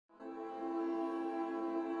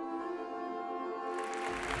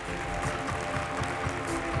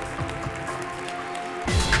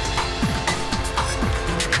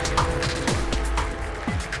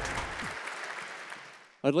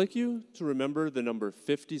I'd like you to remember the number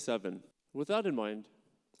 57. With that in mind,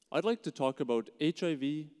 I'd like to talk about HIV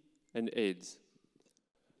and AIDS.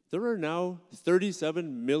 There are now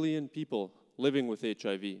 37 million people living with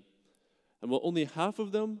HIV, and while only half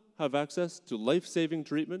of them have access to life-saving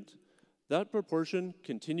treatment, that proportion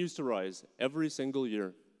continues to rise every single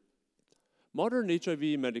year. Modern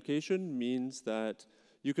HIV medication means that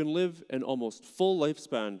you can live an almost full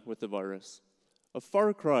lifespan with the virus, a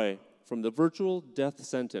far cry from the virtual death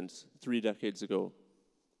sentence 3 decades ago.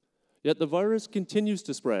 Yet the virus continues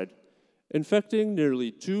to spread, infecting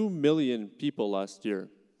nearly 2 million people last year.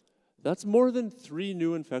 That's more than 3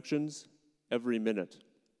 new infections every minute.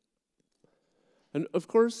 And of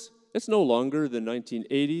course, it's no longer the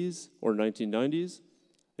 1980s or 1990s,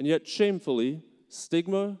 and yet shamefully,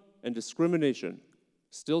 stigma and discrimination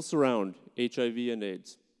still surround HIV and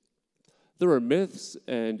AIDS. There are myths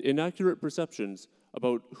and inaccurate perceptions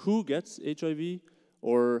about who gets HIV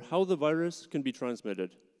or how the virus can be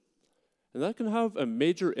transmitted. And that can have a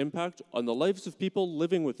major impact on the lives of people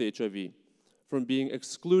living with HIV, from being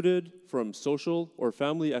excluded from social or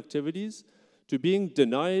family activities to being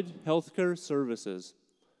denied healthcare services.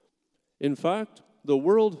 In fact, the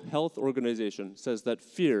World Health Organization says that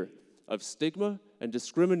fear of stigma and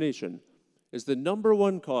discrimination is the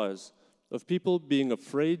 #1 cause of people being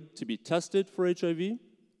afraid to be tested for HIV,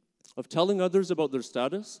 of telling others about their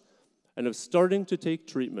status, and of starting to take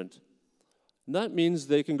treatment. And that means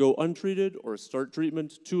they can go untreated or start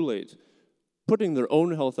treatment too late, putting their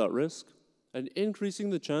own health at risk and increasing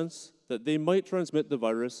the chance that they might transmit the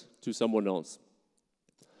virus to someone else.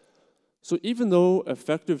 So even though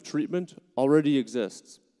effective treatment already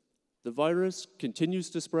exists, the virus continues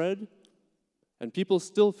to spread, and people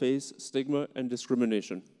still face stigma and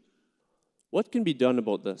discrimination. What can be done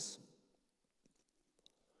about this?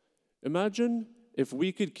 Imagine if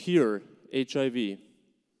we could cure HIV.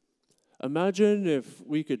 Imagine if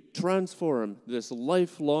we could transform this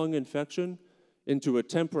lifelong infection into a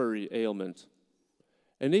temporary ailment.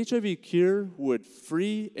 An HIV cure would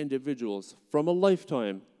free individuals from a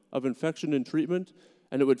lifetime of infection and treatment,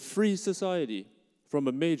 and it would free society from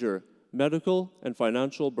a major medical and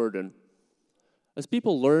financial burden. As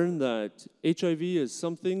people learn that HIV is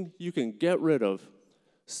something you can get rid of,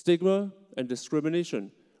 stigma and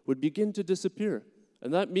discrimination would begin to disappear,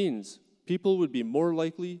 and that means people would be more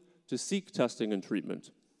likely to seek testing and treatment.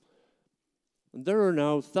 And there are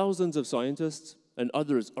now thousands of scientists and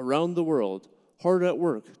others around the world hard at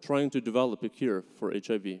work trying to develop a cure for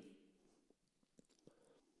HIV.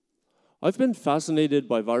 I've been fascinated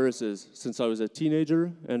by viruses since I was a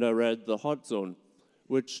teenager, and I read The Hot Zone,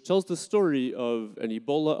 which tells the story of an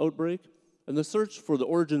Ebola outbreak and the search for the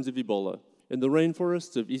origins of Ebola in the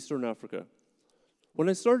rainforests of Eastern Africa. When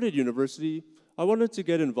I started university, I wanted to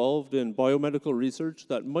get involved in biomedical research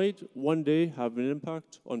that might one day have an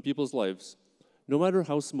impact on people's lives, no matter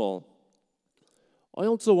how small. I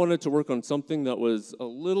also wanted to work on something that was a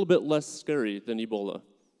little bit less scary than Ebola.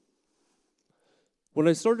 When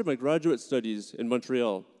I started my graduate studies in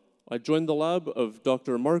Montreal, I joined the lab of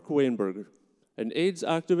Dr. Mark Weinberger, an AIDS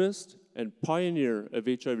activist and pioneer of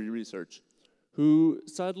HIV research, who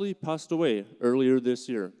sadly passed away earlier this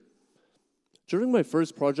year. During my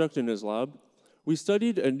first project in his lab, we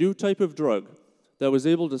studied a new type of drug that was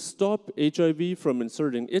able to stop HIV from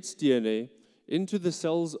inserting its DNA into the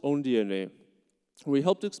cell's own DNA. We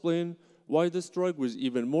helped explain why this drug was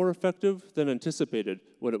even more effective than anticipated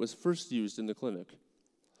when it was first used in the clinic.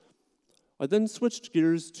 I then switched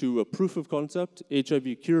gears to a proof-of-concept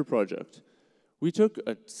HIV cure project. We took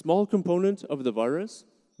a small component of the virus,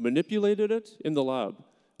 manipulated it in the lab,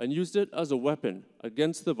 and used it as a weapon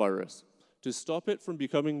against the virus to stop it from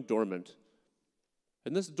becoming dormant.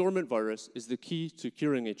 And this dormant virus is the key to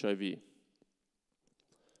curing HIV.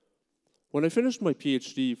 When I finished my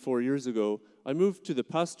PhD 4 years ago, I moved to the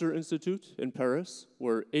Pasteur Institute in Paris,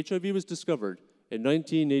 where HIV was discovered in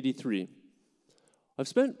 1983. I've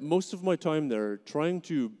spent most of my time there trying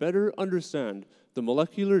to better understand the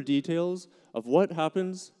molecular details of what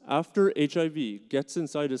happens after HIV gets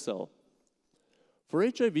inside a cell. For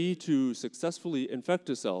HIV to successfully infect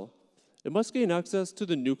a cell, it must gain access to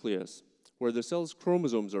the nucleus, where the cell's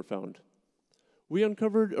chromosomes are found. We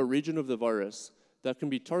uncovered a region of the virus that can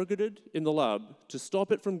be targeted in the lab to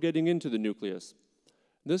stop it from getting into the nucleus.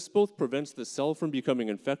 This both prevents the cell from becoming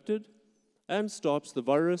infected and stops the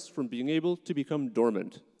virus from being able to become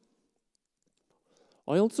dormant.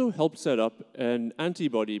 I also helped set up an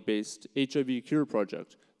antibody-based HIV cure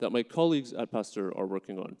project that my colleagues at Pasteur are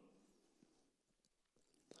working on.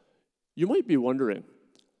 You might be wondering,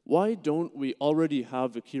 why don't we already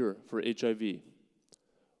have a cure for HIV?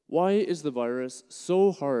 Why is the virus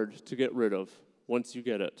so hard to get rid of once you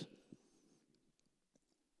get it?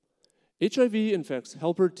 HIV infects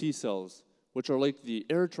helper T cells, which are like the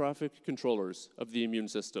air traffic controllers of the immune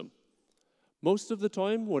system. Most of the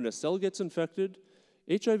time, when a cell gets infected,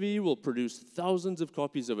 HIV will produce thousands of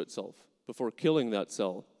copies of itself before killing that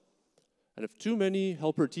cell. And if too many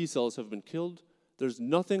helper T cells have been killed, there's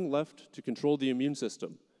nothing left to control the immune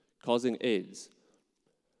system, causing AIDS.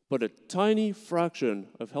 But a tiny fraction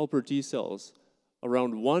of helper T cells,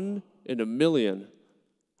 around 1 in a million,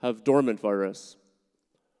 have dormant virus.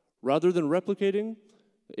 Rather than replicating,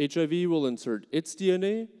 HIV will insert its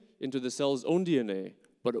DNA into the cell's own DNA,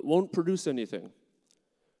 but it won't produce anything.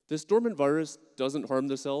 This dormant virus doesn't harm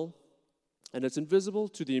the cell, and it's invisible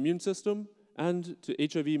to the immune system and to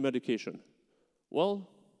HIV medication. Well,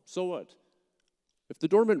 so what? If the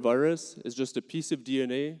dormant virus is just a piece of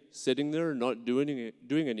DNA sitting there not doing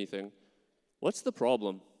anything, what's the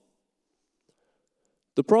problem?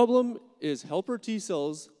 The problem is helper T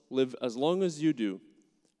cells live as long as you do,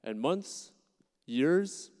 and months,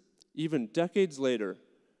 years, even decades later,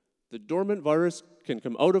 the dormant virus can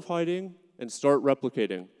come out of hiding and start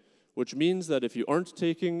replicating, which means that if you aren't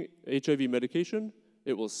taking HIV medication,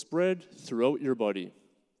 it will spread throughout your body.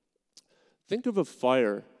 Think of a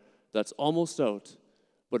fire that's almost out,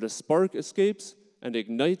 but a spark escapes and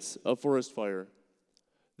ignites a forest fire.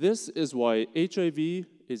 This is why HIV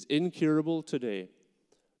is incurable today.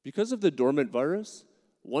 Because of the dormant virus,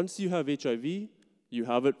 once you have HIV, you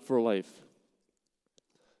have it for life.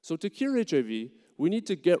 So to cure HIV, we need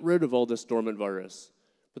to get rid of all this dormant virus.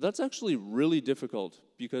 But that's actually really difficult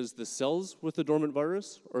because the cells with the dormant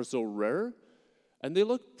virus are so rare, and they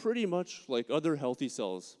look pretty much like other healthy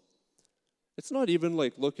cells. It's not even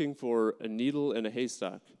like looking for a needle in a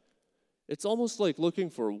haystack. It's almost like looking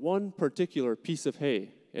for one particular piece of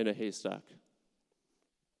hay in a haystack.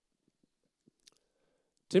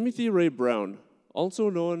 Timothy Ray Brown, also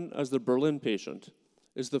known as the Berlin patient,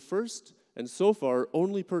 is the first and so far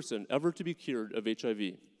only person ever to be cured of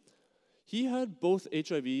HIV. He had both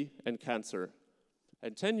HIV and cancer,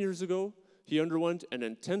 and 10 years ago, he underwent an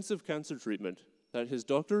intensive cancer treatment that his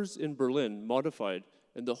doctors in Berlin modified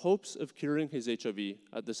in the hopes of curing his HIV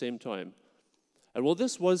at the same time. And while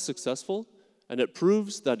this was successful, and it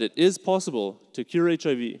proves that it is possible to cure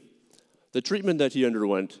HIV, the treatment that he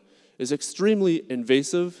underwent is extremely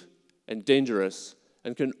invasive and dangerous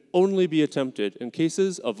and can only be attempted in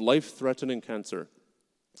cases of life-threatening cancer.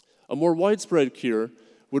 A more widespread cure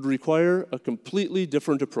would require a completely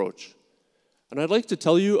different approach. And I'd like to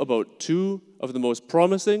tell you about two of the most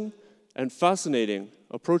promising and fascinating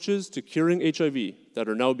approaches to curing HIV that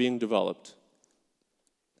are now being developed.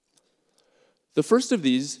 The first of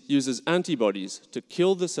these uses antibodies to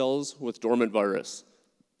kill the cells with dormant virus.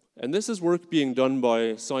 And this is work being done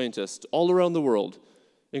by scientists all around the world,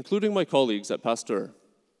 including my colleagues at Pasteur.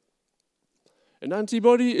 An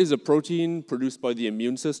antibody is a protein produced by the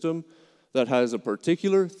immune system that has a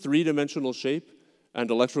particular three-dimensional shape and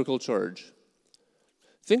electrical charge.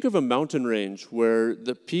 Think of a mountain range where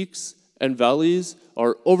the peaks and valleys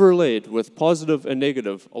are overlaid with positive and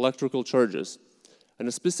negative electrical charges. And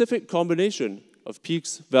a specific combination of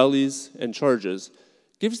peaks, valleys, and charges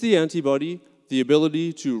gives the antibody the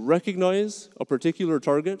ability to recognize a particular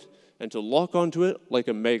target and to lock onto it like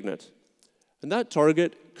a magnet. And that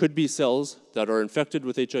target could be cells that are infected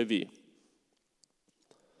with HIV.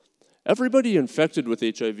 Everybody infected with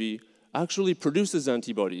HIV actually produces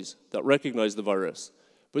antibodies that recognize the virus,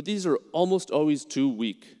 but these are almost always too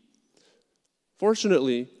weak.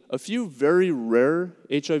 Fortunately, a few very rare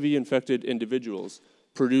HIV-infected individuals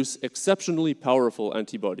produce exceptionally powerful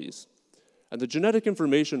antibodies. And the genetic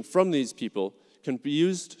information from these people can be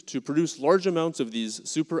used to produce large amounts of these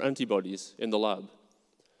super antibodies in the lab.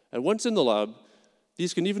 And once in the lab,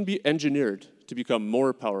 these can even be engineered to become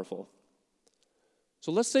more powerful.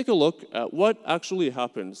 So let's take a look at what actually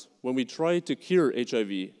happens when we try to cure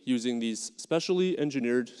HIV using these specially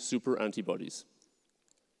engineered super antibodies.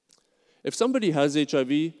 If somebody has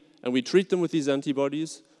HIV and we treat them with these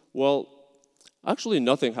antibodies, well, actually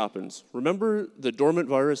nothing happens. Remember, the dormant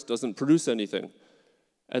virus doesn't produce anything.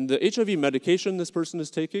 And the HIV medication this person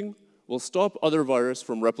is taking will stop other virus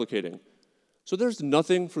from replicating. So there's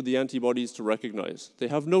nothing for the antibodies to recognize. They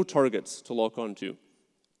have no targets to lock onto.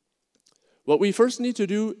 What we first need to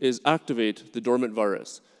do is activate the dormant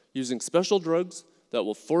virus using special drugs that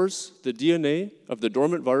will force the DNA of the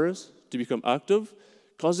dormant virus to become active,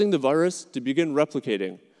 causing the virus to begin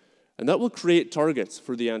replicating. And that will create targets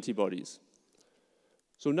for the antibodies.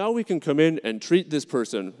 So now we can come in and treat this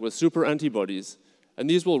person with super antibodies, and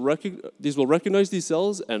these will recognize these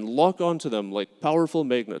cells and lock onto them like powerful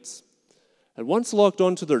magnets. And once locked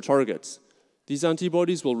onto their targets, these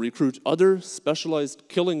antibodies will recruit other specialized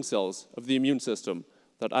killing cells of the immune system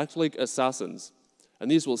that act like assassins, and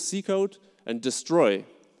these will seek out and destroy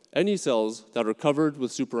any cells that are covered with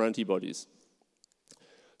superantibodies.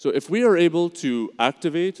 So if we are able to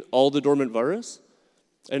activate all the dormant virus,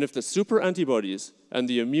 and if the superantibodies and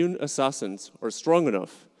the immune assassins are strong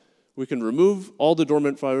enough, we can remove all the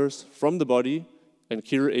dormant virus from the body and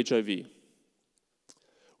cure HIV.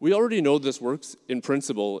 We already know this works in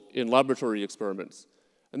principle in laboratory experiments,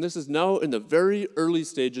 and this is now in the very early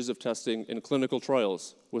stages of testing in clinical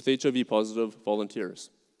trials with HIV-positive volunteers.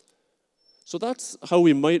 So that's how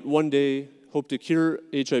we might one day hope to cure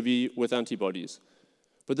HIV with antibodies.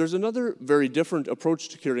 But there's another very different approach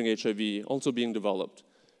to curing HIV also being developed,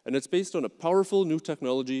 and it's based on a powerful new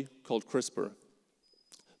technology called CRISPR.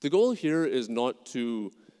 The goal here is not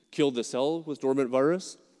to kill the cell with dormant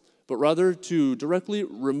virus, but rather to directly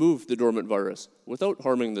remove the dormant virus without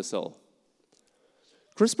harming the cell.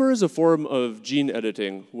 CRISPR is a form of gene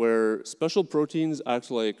editing where special proteins act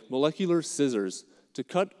like molecular scissors to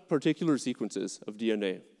cut particular sequences of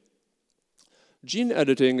DNA. Gene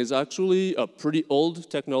editing is actually a pretty old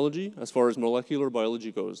technology as far as molecular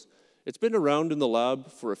biology goes. It's been around in the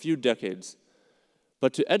lab for a few decades.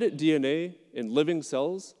 But to edit DNA in living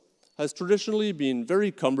cells has traditionally been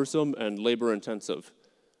very cumbersome and labor-intensive.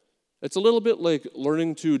 It's a little bit like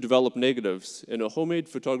learning to develop negatives in a homemade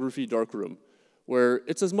photography darkroom, where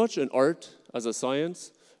it's as much an art as a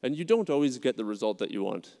science, and you don't always get the result that you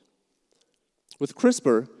want. With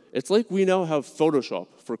CRISPR, it's like we now have Photoshop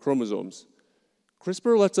for chromosomes.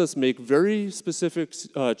 CRISPR lets us make very specific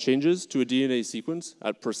changes to a DNA sequence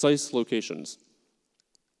at precise locations.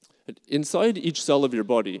 Inside each cell of your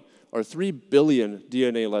body are 3 billion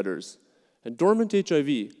DNA letters, and dormant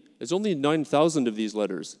HIV is only 9,000 of these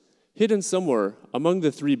letters, hidden somewhere among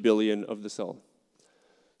the 3 billion of the cell.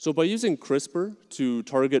 So by using CRISPR to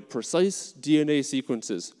target precise DNA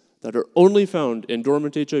sequences that are only found in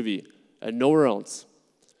dormant HIV and nowhere else,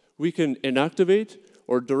 we can inactivate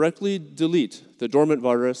or directly delete the dormant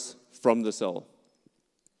virus from the cell.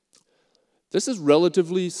 This is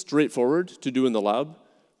relatively straightforward to do in the lab,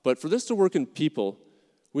 but for this to work in people,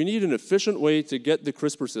 we need an efficient way to get the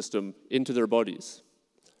CRISPR system into their bodies.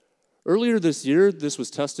 Earlier this year, this was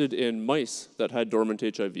tested in mice that had dormant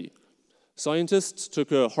HIV. Scientists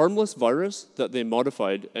took a harmless virus that they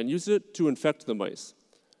modified and used it to infect the mice.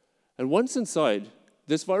 And once inside,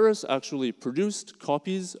 this virus actually produced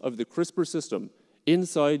copies of the CRISPR system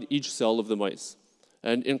inside each cell of the mice.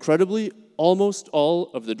 And incredibly, almost all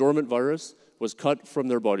of the dormant virus was cut from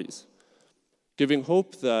their bodies, giving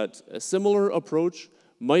hope that a similar approach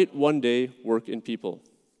might one day work in people.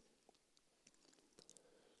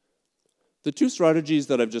 The two strategies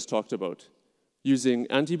that I've just talked about, using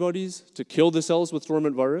antibodies to kill the cells with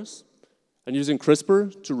dormant virus, and using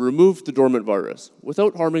CRISPR to remove the dormant virus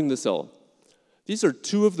without harming the cell. These are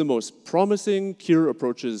two of the most promising cure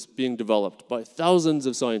approaches being developed by thousands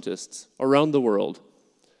of scientists around the world.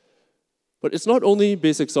 But it's not only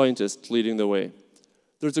basic scientists leading the way.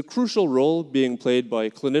 There's a crucial role being played by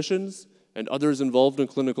clinicians and others involved in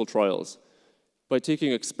clinical trials by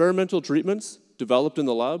taking experimental treatments developed in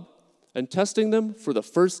the lab and testing them for the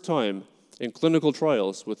first time in clinical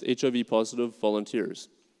trials with HIV-positive volunteers.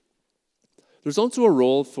 There's also a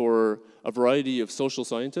role for a variety of social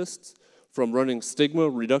scientists, from running stigma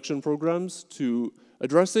reduction programs to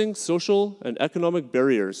addressing social and economic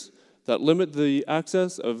barriers that limit the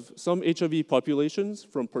access of some HIV populations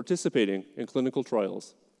from participating in clinical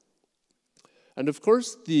trials. And of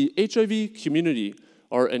course, the HIV community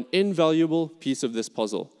are an invaluable piece of this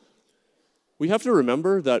puzzle. We have to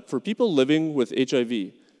remember that for people living with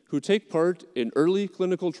HIV who take part in early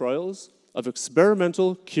clinical trials of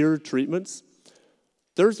experimental cure treatments,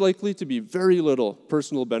 there's likely to be very little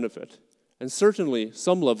personal benefit, and certainly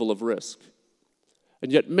some level of risk.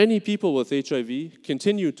 And yet many people with HIV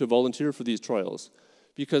continue to volunteer for these trials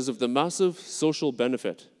because of the massive social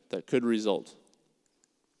benefit that could result.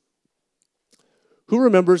 Who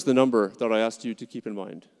remembers the number that I asked you to keep in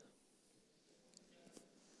mind?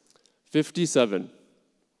 57.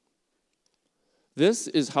 This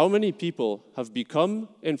is how many people have become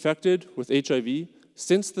infected with HIV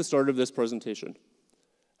since the start of this presentation.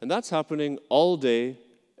 And that's happening all day,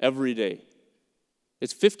 every day.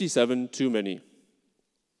 It's 57 too many.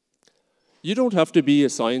 You don't have to be a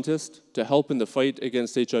scientist to help in the fight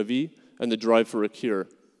against HIV and the drive for a cure.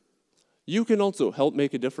 You can also help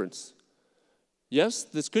make a difference. Yes,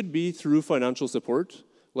 this could be through financial support,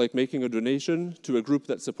 like making a donation to a group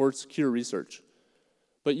that supports cure research.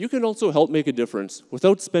 But you can also help make a difference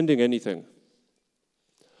without spending anything.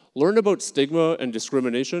 Learn about stigma and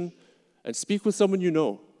discrimination and speak with someone you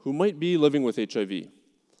know who might be living with HIV.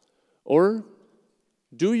 Or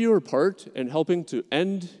do your part in helping to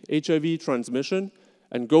end HIV transmission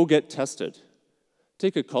and go get tested.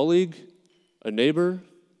 Take a colleague, a neighbor,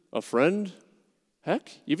 a friend,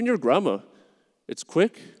 heck, even your grandma. It's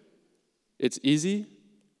quick, it's easy,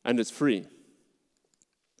 and it's free.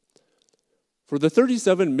 For the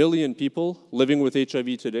 37 million people living with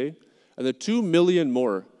HIV today, and the 2 million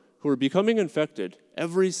more who are becoming infected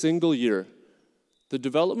every single year, the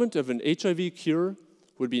development of an HIV cure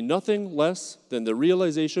would be nothing less than the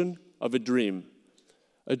realization of a dream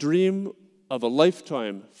of a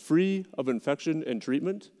lifetime free of infection and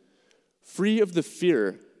treatment, free of the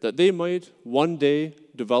fear that they might one day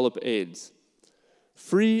develop AIDS,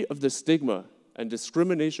 free of the stigma and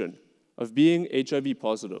discrimination of being HIV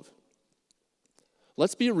positive.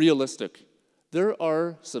 Let's be realistic. There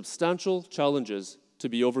are substantial challenges to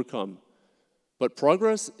be overcome, but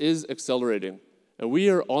progress is accelerating, and we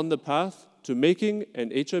are on the path to making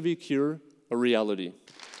an HIV cure a reality.